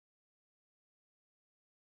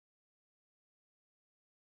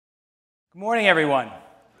Good morning, everyone. Good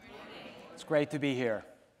morning. It's great to be here.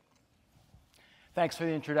 Thanks for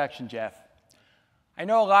the introduction, Jeff. I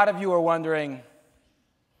know a lot of you are wondering,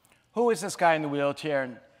 who is this guy in the wheelchair,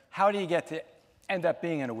 and how do you get to end up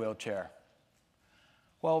being in a wheelchair?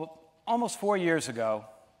 Well, almost 4 years ago,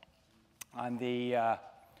 on the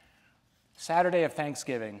Saturday of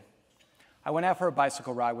Thanksgiving, I went out for a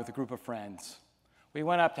bicycle ride with a group of friends. We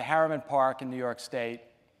went up to Harriman Park in New York State,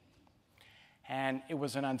 and it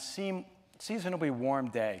was an unseasonably warm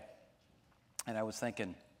day. And I was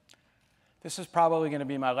thinking, this is probably going to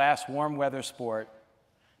be my last warm weather sport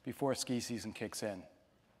before ski season kicks in.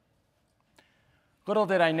 Little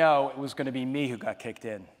did I know it was going to be me who got kicked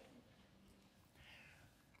in.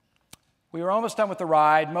 We were almost done with the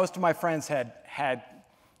ride. Most of my friends had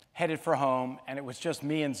headed for home, and it was just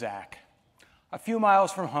me and Zach. A few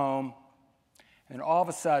miles from home, and then all of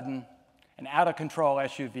a sudden, an out-of-control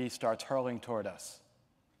SUV starts hurling toward us.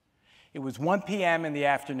 It was 1 p.m. in the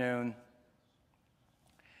afternoon,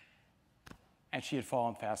 and she had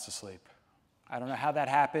fallen fast asleep. I don't know how that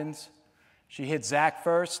happens. She hit Zach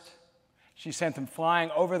first. She sent him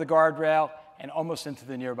flying over the guardrail and almost into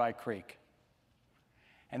the nearby creek.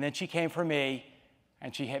 And then she came for me,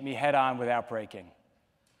 and she hit me head-on without braking.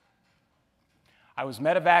 I was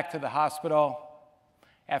medevac to the hospital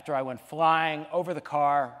after I went flying over the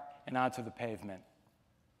car and onto the pavement.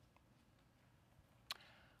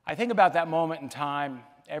 I think about that moment in time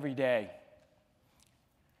every day,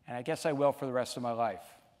 and I guess I will for the rest of my life.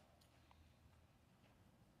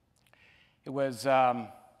 It was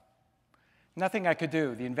nothing I could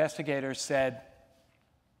do. The investigators said,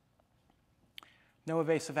 no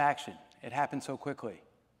evasive action. It happened so quickly.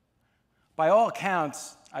 By all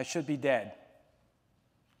accounts, I should be dead.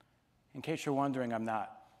 In case you're wondering, I'm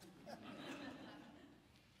not.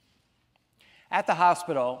 At the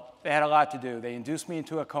hospital, they had a lot to do. They induced me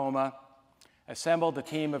into a coma, assembled a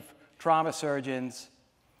team of trauma surgeons,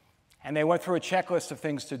 and they went through a checklist of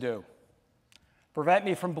things to do. Prevent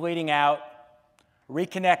me from bleeding out,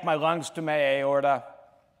 reconnect my lungs to my aorta,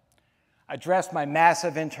 address my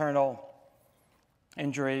massive internal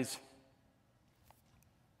injuries,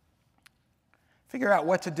 figure out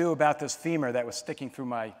what to do about this femur that was sticking through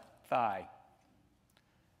my thigh,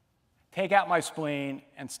 take out my spleen,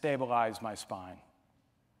 and stabilize my spine.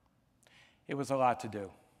 It was a lot to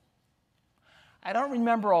do. I don't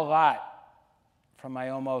remember a lot from my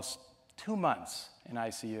almost 2 months in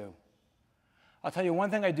ICU. I'll tell you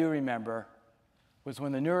one thing I do remember was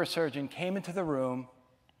when the neurosurgeon came into the room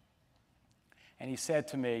and he said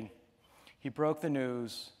to me, he broke the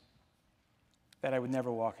news that I would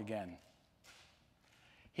never walk again.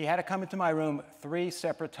 He had to come into my room 3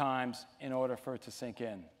 separate times in order for it to sink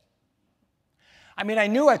in. I mean, I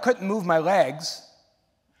knew I couldn't move my legs.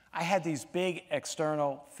 I had these big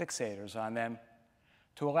external fixators on them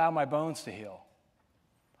to allow my bones to heal.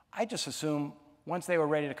 I just assumed once they were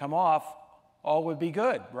ready to come off, all would be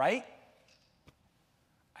good, right?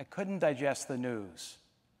 I couldn't digest the news.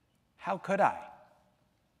 How could I?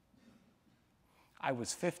 I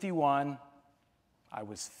was 51, I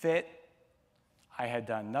was fit, I had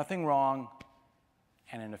done nothing wrong,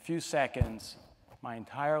 and in a few seconds, my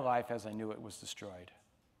entire life as I knew it was destroyed.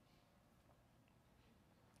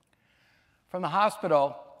 From the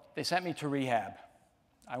hospital, they sent me to rehab.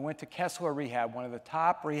 I went to Kessler Rehab, one of the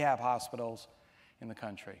top rehab hospitals in the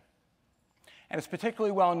country. And it's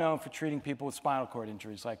particularly well known for treating people with spinal cord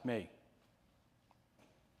injuries like me.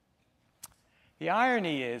 The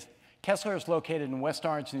irony is, Kessler is located in West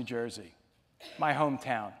Orange, New Jersey, my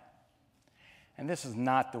hometown. And this is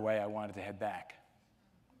not the way I wanted to head back,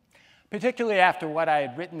 particularly after what I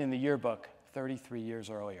had written in the yearbook 33 years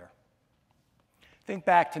earlier. Think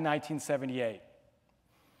back to 1978.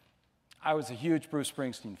 I was a huge Bruce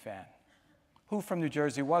Springsteen fan. Who from New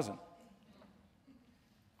Jersey wasn't?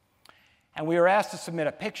 And we were asked to submit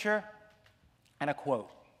a picture and a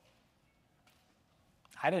quote.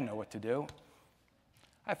 I didn't know what to do.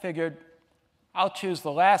 I figured I'll choose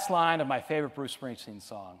the last line of my favorite Bruce Springsteen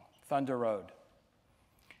song, Thunder Road.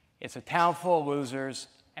 It's a town full of losers,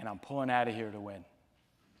 and I'm pulling out of here to win.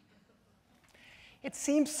 It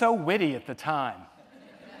seemed so witty at the time.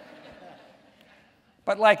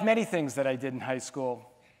 But like many things that I did in high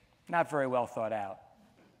school, not very well thought out.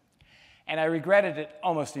 And I regretted it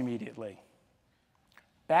almost immediately.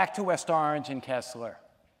 Back to West Orange and Kessler.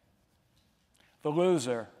 The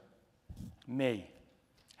loser, me,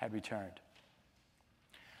 had returned.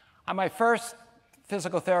 On my first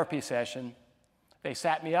physical therapy session, they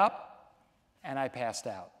sat me up and I passed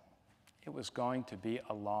out. It was going to be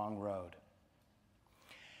a long road.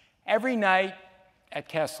 Every night at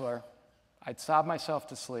Kessler, I'd sob myself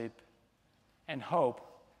to sleep and hope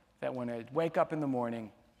that when I'd wake up in the morning,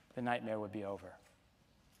 the nightmare would be over.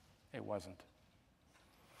 It wasn't.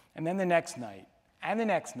 And then the next night, and the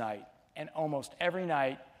next night, and almost every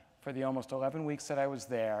night for the almost 11 weeks that I was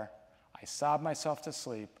there, I sobbed myself to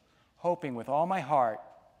sleep, hoping with all my heart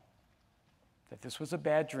that this was a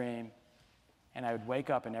bad dream and I would wake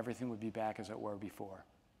up and everything would be back as it were before.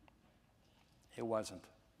 It wasn't.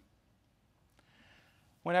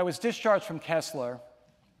 When I was discharged from Kessler,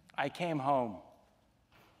 I came home,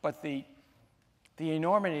 but the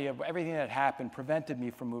enormity of everything that happened prevented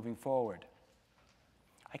me from moving forward.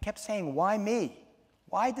 I kept saying, why me?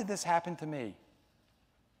 Why did this happen to me?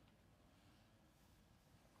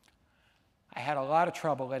 I had a lot of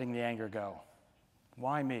trouble letting the anger go.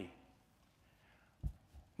 Why me?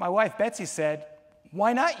 My wife, Betsy, said,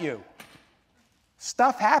 why not you?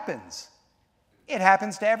 Stuff happens. It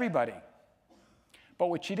happens to everybody. But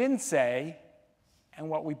what she didn't say, and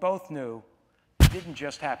what we both knew, it didn't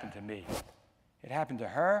just happen to me. It happened to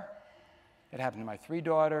her, it happened to my 3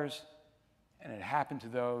 daughters, and it happened to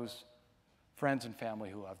those friends and family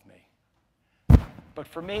who loved me. But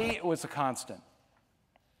for me, it was a constant.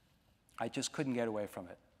 I just couldn't get away from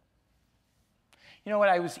it. You know what?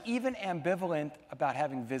 I was even ambivalent about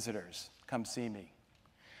having visitors come see me.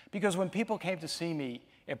 Because when people came to see me,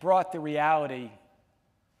 it brought the reality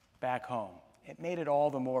back home. It made it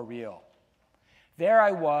all the more real. There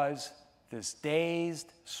I was, this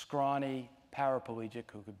dazed, scrawny paraplegic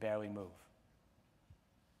who could barely move.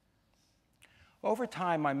 Over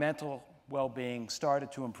time, my mental well-being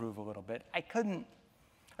started to improve a little bit. I couldn't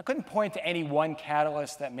point to any one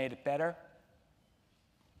catalyst that made it better.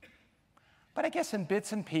 But I guess in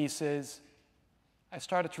bits and pieces, I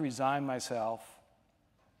started to resign myself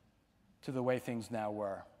to the way things now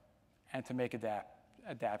were and to make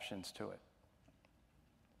adaptations to it.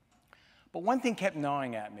 But one thing kept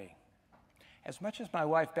gnawing at me. As much as my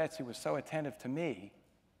wife, Betsy, was so attentive to me,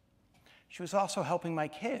 she was also helping my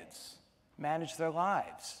kids manage their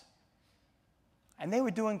lives. And they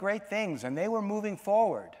were doing great things, and they were moving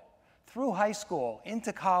forward through high school,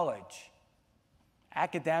 into college,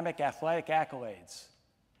 academic, athletic accolades.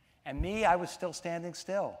 And me, I was still standing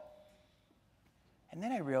still. And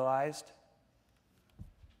then I realized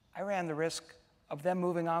I ran the risk of them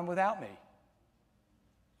moving on without me.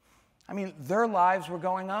 I mean, their lives were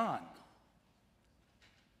going on.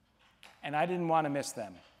 And I didn't want to miss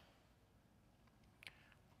them.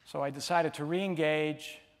 So I decided to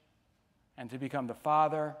re-engage and to become the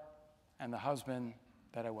father and the husband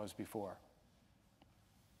that I was before.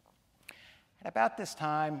 At about this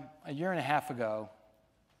time, a year and a half ago,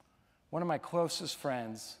 one of my closest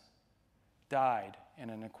friends died in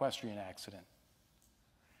an equestrian accident.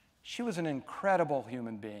 She was an incredible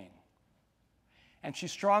human being. And she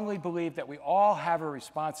strongly believed that we all have a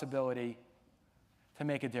responsibility to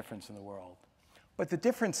make a difference in the world. But the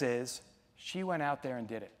difference is, she went out there and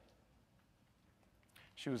did it.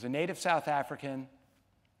 She was a native South African,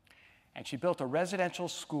 and she built a residential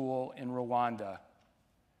school in Rwanda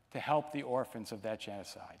to help the orphans of that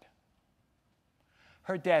genocide.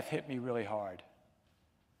 Her death hit me really hard.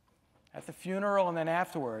 At the funeral and then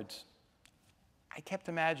afterwards, I kept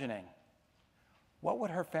imagining, what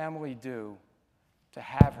would her family do to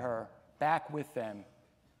have her back with them,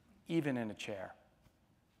 even in a chair?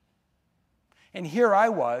 And here I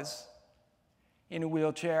was, in a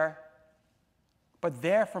wheelchair, but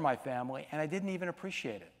there for my family, and I didn't even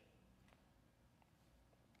appreciate it.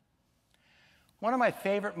 One of my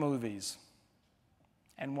favorite movies,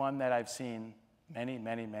 and one that I've seen many,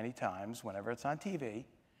 many, many times whenever it's on TV,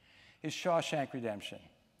 is Shawshank Redemption.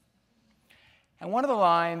 And one of the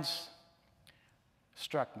lines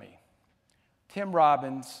struck me. Tim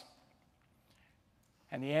Robbins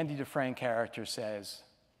and the Andy Dufresne character says,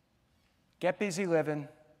 "Get busy living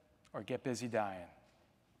or get busy dying."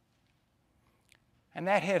 And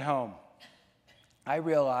that hit home. I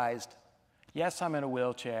realized, yes, I'm in a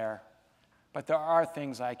wheelchair, but there are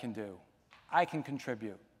things I can do. I can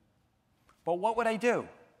contribute. But what would I do?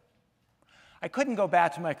 I couldn't go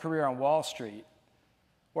back to my career on Wall Street,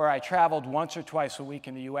 where I traveled once or twice a week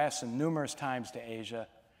in the US and numerous times to Asia.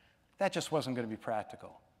 That just wasn't going to be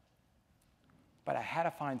practical. But I had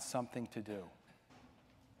to find something to do.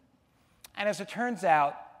 And as it turns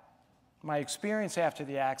out, my experience after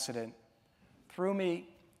the accident threw me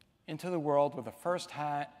into the world with a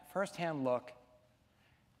first-hand look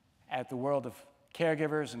at the world of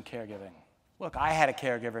caregivers and caregiving. Look, I had a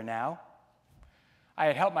caregiver now. I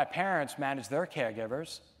had helped my parents manage their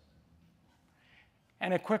caregivers.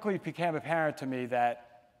 And it quickly became apparent to me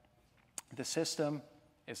that the system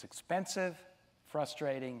is expensive,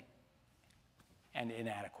 frustrating, and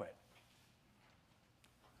inadequate.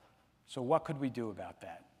 So what could we do about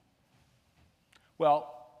that?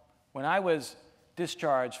 Well, when I was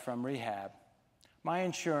discharged from rehab, my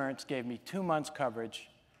insurance gave me 2 months coverage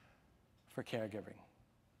for caregiving.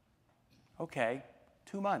 Okay,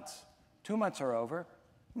 2 months. 2 months are over.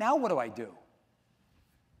 Now what do I do?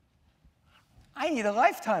 I need a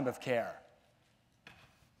lifetime of care.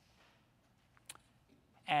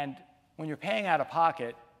 And when you're paying out of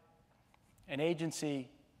pocket, an agency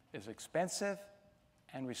is expensive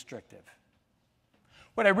and restrictive.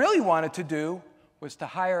 What I really wanted to do was to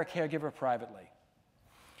hire a caregiver privately.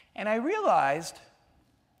 And I realized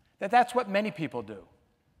that that's what many people do.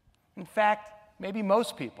 In fact, maybe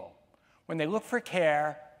most people. When they look for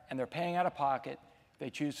care and they're paying out of pocket, they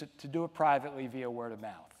choose to do it privately via word of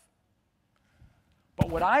mouth. But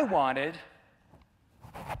what I wanted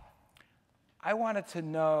to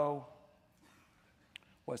know,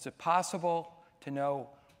 was it possible to know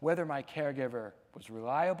whether my caregiver was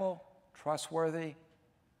reliable, trustworthy,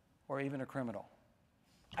 or even a criminal?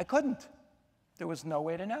 I couldn't. There was no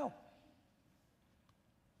way to know.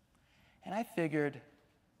 And I figured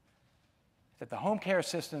that the home care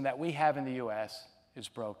system that we have in the US is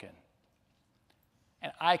broken.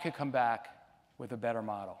 And I could come back with a better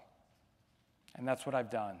model. And that's what I've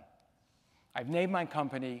done. I've named my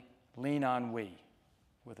company Lean On We,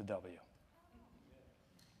 with a W.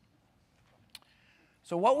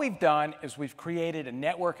 So what we've done is we've created a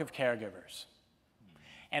network of caregivers.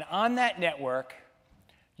 And on that network,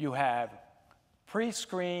 you have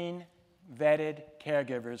pre-screened, vetted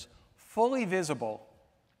caregivers fully visible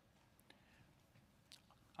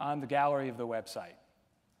on the gallery of the website.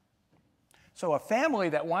 So a family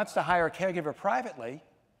that wants to hire a caregiver privately,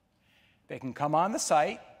 they can come on the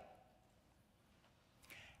site,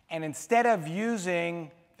 and instead of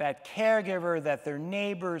using that caregiver that their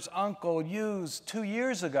neighbor's uncle used 2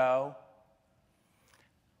 years ago,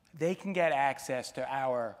 they can get access to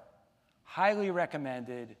our highly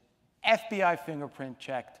recommended FBI fingerprint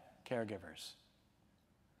checked caregivers.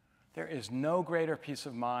 There is no greater peace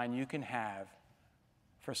of mind you can have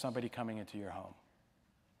for somebody coming into your home.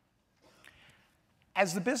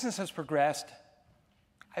 As the business has progressed,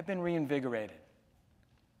 I've been reinvigorated.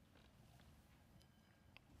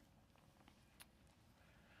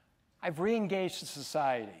 I've re-engaged the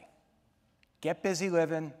society. Get busy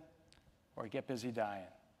living or get busy dying.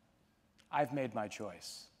 I've made my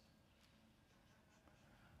choice.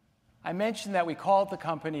 I mentioned that we called the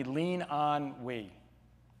company Lean On We.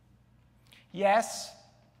 Yes,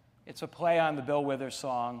 it's a play on the Bill Withers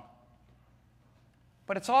song,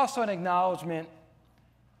 but it's also an acknowledgement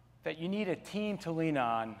that you need a team to lean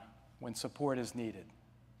on when support is needed.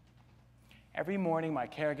 Every morning, my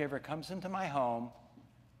caregiver comes into my home.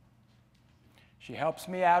 She helps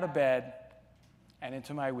me out of bed and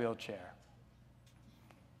into my wheelchair.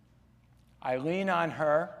 I lean on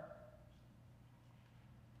her.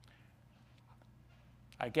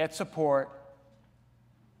 I get support.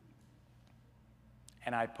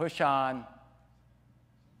 And I push on.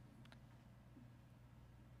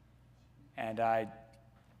 And I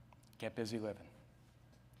get busy living.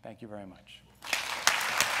 Thank you very much.